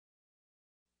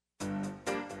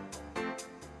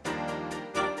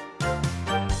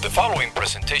The following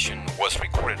presentation was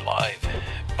recorded live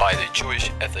by the Jewish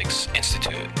Ethics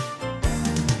Institute.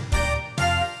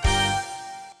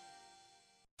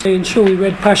 In shul we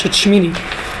read Parshat Shmini,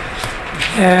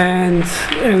 and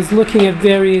I was looking at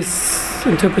various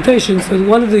interpretations. So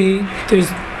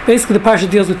there's basically the Parsha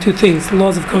deals with two things: the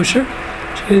laws of kosher,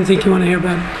 which I didn't think you want to hear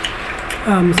about,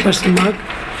 especially Mark,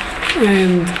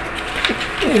 and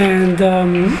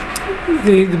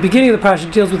the beginning of the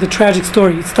Parsha deals with a tragic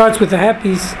story. It starts with a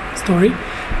happy story,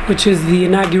 which is the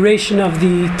inauguration of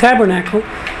the tabernacle,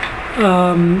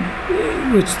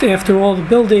 which after all the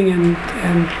building and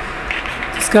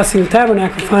discussing the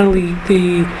tabernacle, finally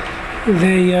the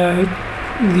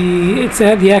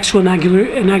actual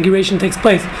inauguration takes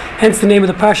place. Hence the name of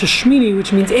the Parsha Shmini,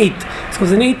 which means 8. So it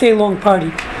was an 8-day long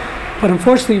party. But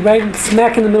unfortunately, right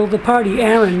smack in the middle of the party,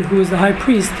 Aaron, who is the high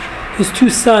priest, his two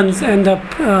sons end up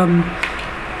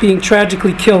being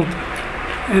tragically killed.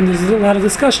 And there's a lot of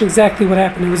discussion exactly what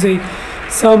happened. There was a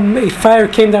fire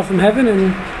came down from heaven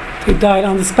and they died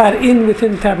on the spot within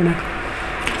the tabernacle.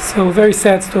 So a very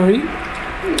sad story.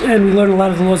 And we learn a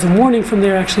lot of the laws of mourning from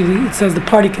there. Actually, it says the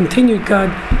party continued.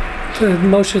 God tells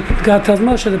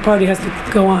Moshe the party has to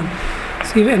go on.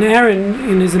 So even Aaron,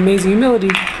 in his amazing humility,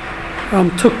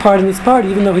 took part in this party,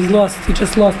 even though he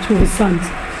just lost two of his sons.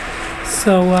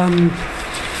 So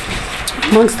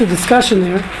amongst the discussion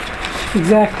there,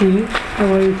 exactly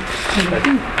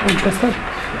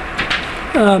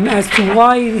as to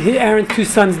why Aaron's two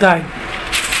sons died.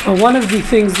 One of the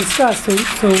things discussed, so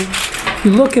if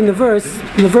you look in the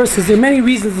verses, there are many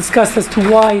reasons discussed as to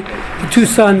why the two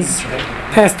sons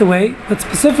passed away, but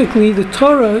specifically the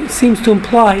Torah seems to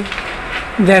imply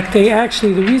that the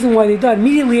reason why they died,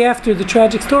 immediately after the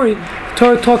tragic story, the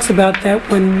Torah talks about that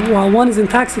while one is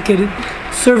intoxicated,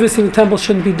 service in the temple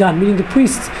shouldn't be done. Meaning the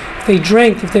priests,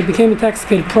 if they became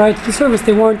intoxicated prior to the service,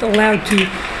 they weren't allowed to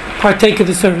partake of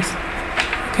the service.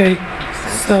 Okay,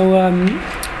 so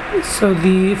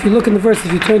if you look in the verses,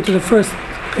 if you turn to the first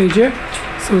page here,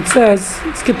 so it says,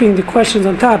 skipping the questions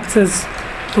on top, it says,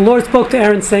 the Lord spoke to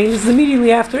Aaron saying, this is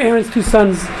immediately after Aaron's two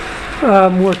sons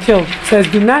were killed. It says,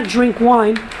 do not drink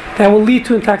wine that will lead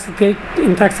to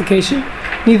intoxication,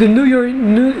 neither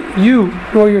you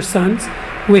nor your sons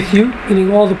with you,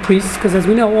 meaning all the priests, because as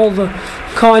we know, all the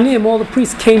Kohanim, all the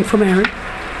priests came from Aaron.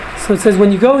 So it says,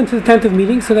 when you go into the tent of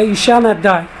meeting, so that you shall not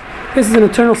die. This is an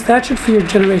eternal statute for your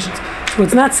generations. So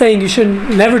it's not saying you should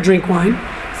never drink wine.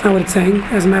 That's not what it's saying.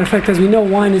 As a matter of fact, as we know,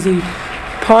 wine is a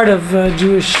part of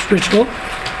Jewish ritual,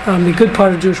 the good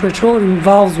part of Jewish ritual. It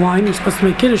involves wine. You're supposed to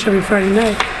make Kiddush every Friday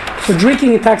night. So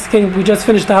drinking intoxicating, we just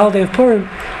finished the holiday of Purim,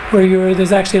 where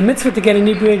there's actually a mitzvah to get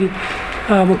inebriated,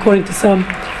 according to some.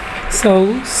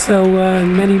 So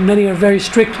many are very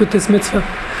strict with this mitzvah,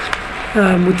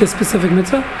 with this specific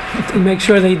mitzvah, to make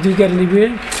sure they do get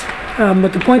inebriated.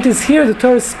 But the point is here, the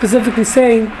Torah is specifically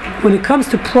saying, when it comes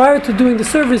to prior to doing the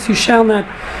service, you shall not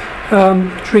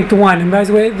drink the wine. And by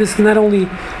the way, this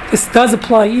does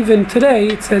apply even today.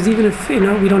 It says even if we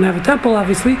don't have a temple,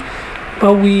 obviously,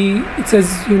 but it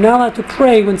says you're not allowed to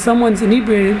pray when someone's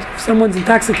inebriated, if someone's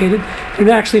intoxicated.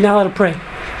 You're actually not allowed to pray.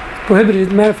 It's prohibited. As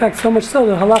a matter of fact, so much so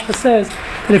the halakha says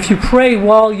that if you pray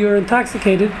while you're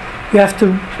intoxicated, you have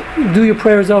to do your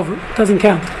prayers over. It doesn't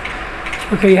count.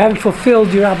 Okay, you haven't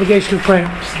fulfilled your obligation of prayer.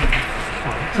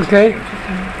 Okay?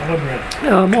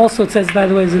 Also, it says, by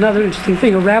the way, there's another interesting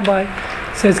thing. A rabbi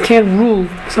says can't rule.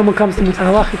 Someone comes to him with a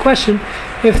halakha question.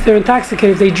 If they're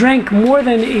intoxicated, if they drank more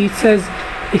than, it says,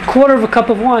 a quarter of a cup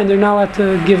of wine, they're not allowed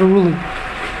to give a ruling.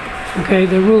 Okay,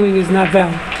 the ruling is not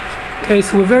valid. Okay,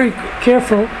 so we're very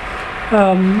careful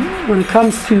when it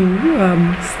comes to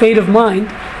state of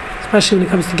mind, especially when it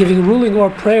comes to giving a ruling or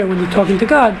prayer when you're talking to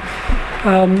God.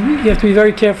 You have to be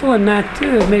very careful and not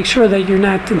make sure that you're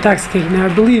not intoxicated. Now,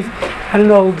 I don't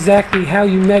know exactly how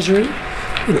you measure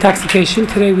intoxication.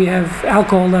 Today we have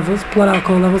alcohol levels, blood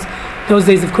alcohol levels. Those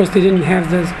days, of course, they didn't have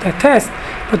that test,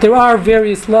 but there are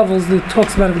various levels that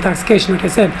talks about intoxication. Like I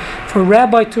said, for a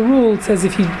rabbi to rule, it says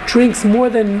if he drinks more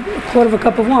than a quarter of a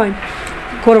cup of wine,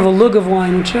 a quarter of a lug of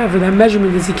wine, whichever that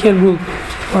measurement is, he can't rule,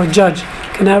 or a judge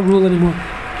cannot rule anymore.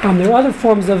 There are other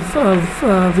forms of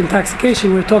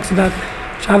intoxication where it talks about,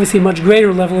 which obviously a much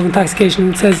greater level of intoxication.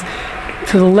 It says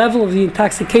to the level of the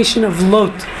intoxication of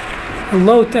Lot.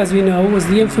 Lot, as we know, was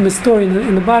the infamous story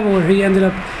in the Bible where he ended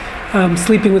up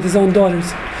sleeping with his own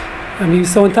daughters. He was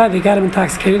so intoxicated, they got him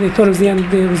intoxicated. They thought it was the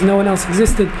end. There was no one else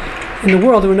existed in the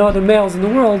world. There were no other males in the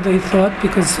world, they thought,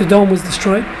 because Sodom was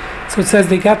destroyed. So it says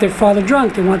they got their father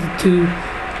drunk. They wanted to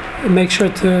make sure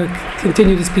to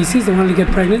continue the species. They wanted to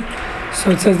get pregnant. So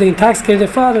it says they intoxicated their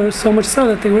father so much so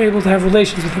that they were able to have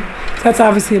relations with him. So that's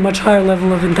obviously a much higher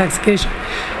level of intoxication,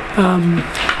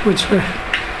 which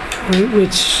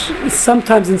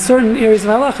sometimes in certain areas of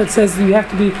halacha it says you have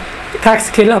to be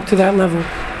intoxicated up to that level.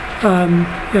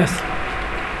 Yes.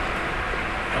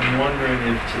 I'm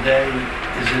wondering if today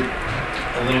isn't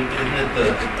it the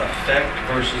effect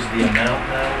versus the amount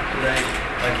now today?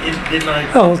 Like didn't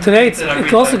I? Oh, well, today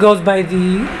it also goes by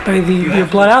your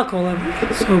blood alcohol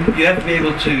level. So you have to be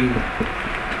able to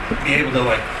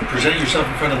like present yourself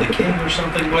in front of the king or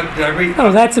something. What did I read?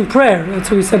 Oh, that's in prayer.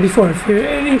 That's what we said before.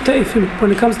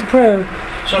 When it comes to prayer,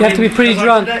 so you have to be pretty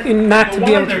drunk not to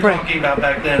be able to pray. What they're talking about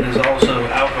back then is also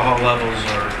alcohol levels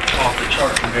are off the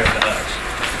chart compared to us.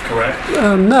 Correct?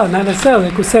 No, not necessarily.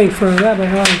 Like we're saying for a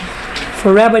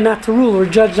rabbi not to rule or a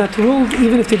judge not to rule,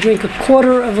 even if they drink a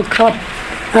quarter of a cup.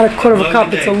 Not a quarter of a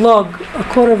cup, it's a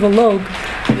quarter of a log,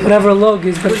 whatever a log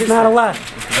is, but it's not a lot.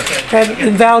 Okay. That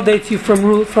invalidates you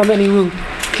from any rule. You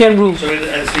can't rule. So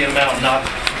it's the amount, not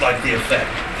like the effect.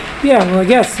 Yeah, well, I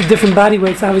guess different body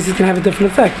weights obviously can have a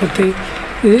different effect, but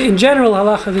in general,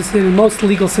 halacha, this in most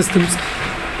legal systems,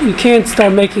 you can't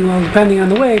start making, well, depending on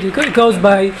the weight, it goes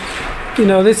by,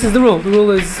 this is the rule. The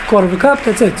rule is quarter of a cup,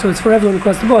 that's it. So it's for everyone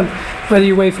across the board, whether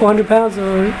you weigh 400 pounds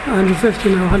or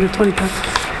 150, 120 pounds.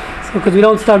 Because we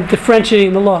don't start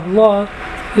differentiating the law. The law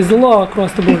is the law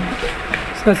across the board.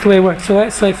 So that's the way it works. So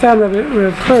I found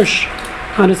Reb Hirsch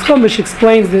on his Chumash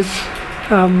explains this.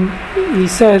 He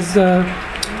says,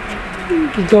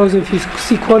 he goes, if you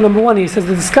see quote number 1, he says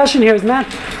the discussion here is not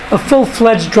a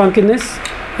full-fledged drunkenness.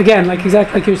 Again,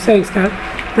 exactly like you're saying, Scott.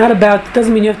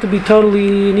 Doesn't mean you have to be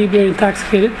totally inebriated,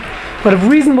 intoxicated, but of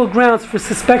reasonable grounds for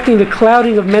suspecting the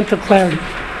clouding of mental clarity.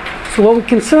 So what we're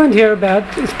concerned here about,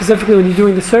 specifically when you're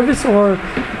doing the service or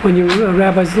when your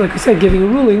rabbis, like I said, giving a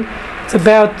ruling, it's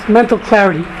about mental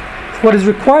clarity. What is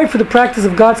required for the practice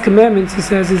of God's commandments, he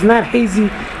says, is not hazy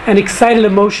and excited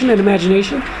emotion and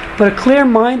imagination, but a clear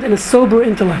mind and a sober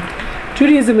intellect.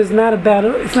 Judaism is not about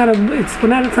it's not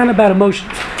about emotions.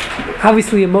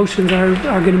 Obviously, emotions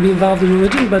are going to be involved in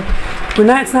religion, but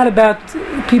it's not about.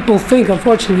 People think,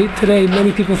 unfortunately, today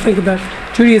many people think about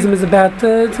Judaism is about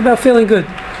it's about feeling good.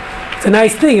 It's a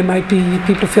nice thing. It might be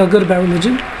people feel good about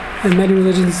religion, and many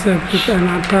religions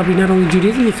probably not only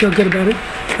Judaism, you feel good about it,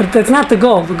 but that's not the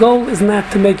goal. The goal is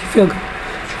not to make you feel good,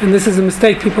 and this is a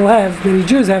mistake people have. Many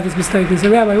Jews have this mistake. They say,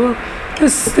 Rabbi, well,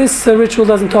 this ritual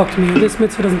doesn't talk to me, or this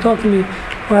mitzvah doesn't talk to me,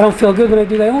 or I don't feel good when I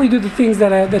do that. I only do the things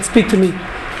that speak to me.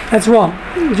 That's wrong.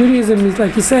 Judaism is,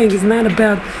 like he's saying, it's not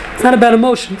about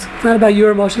emotions. It's not about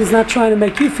your emotions. It's not trying to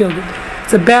make you feel good.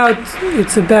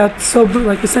 It's about sober,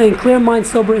 like you're saying, clear mind,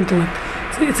 sober intellect.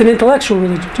 It's an intellectual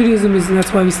religion. Judaism is, and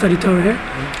that's why we study Torah here.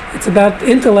 It's about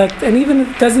intellect, and even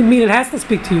it doesn't mean it has to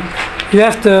speak to you. You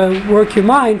have to work your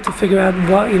mind to figure out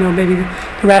what, maybe the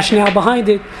rationale behind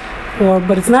it,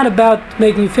 but it's not about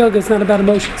making you feel good. It's not about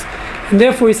emotions, and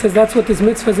therefore he says that's what this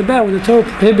mitzvah is about. When the Torah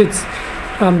prohibits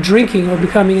drinking or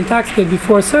becoming intoxicated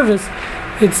before service,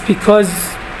 it's because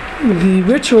the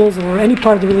rituals or any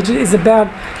part of the religion is about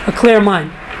a clear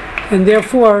mind, and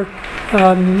therefore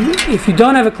if you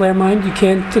don't have a clear mind, you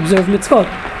can't observe mitzvot.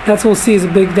 That's what we'll see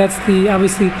that's the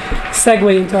obviously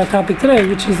segue into our topic today,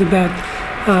 which is about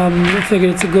I figured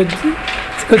it's a good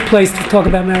place to talk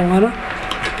about marijuana,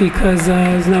 because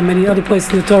there's not many other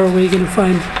places in the Torah where you're going to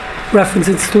find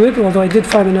references to it, although I did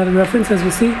find another reference, as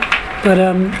we'll see.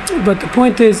 But the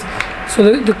point is,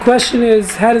 so the question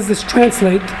is, how does this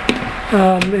translate?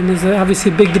 And there's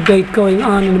obviously a big debate going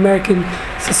on in American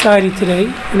society today,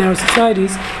 in our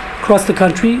societies across the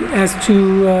country, as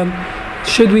to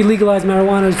should we legalize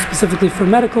marijuana specifically for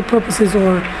medical purposes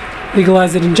or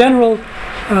legalize it in general.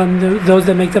 Those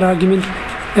that make that argument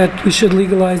that we should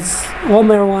legalize all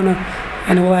marijuana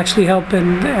and it will actually help.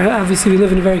 And obviously we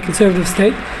live in a very conservative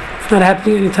state. It's not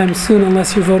happening anytime soon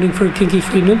unless you're voting for Kinky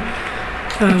Friedman,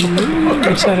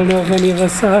 which I don't know if any of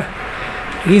us are.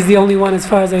 He's the only one, as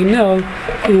far as I know,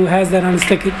 who has that on his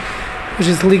ticket, which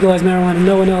is to legalize marijuana.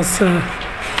 No one else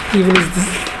even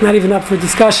is not even up for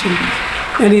discussion.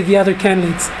 Any of the other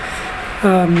candidates,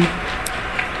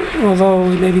 although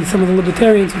maybe some of the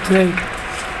libertarians would say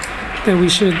that we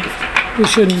shouldn't.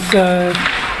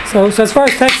 So as far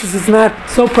as Texas, it's not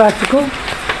so practical,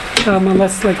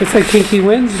 unless, like I said, Kinky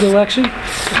wins the election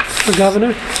for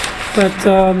governor. But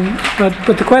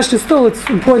the question is still, it's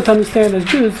important to understand as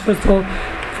Jews, first of all,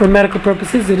 for medical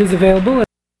purposes, it is available.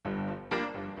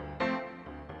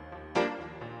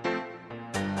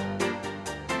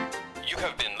 You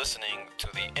have been listening to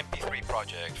the MP3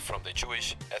 project from the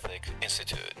Jewish Ethic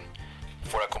Institute.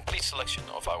 For a complete selection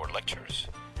of our lectures,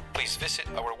 please visit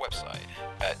our website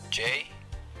at j-e-t-h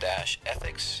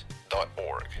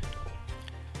ethics.org.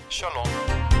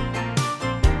 Shalom.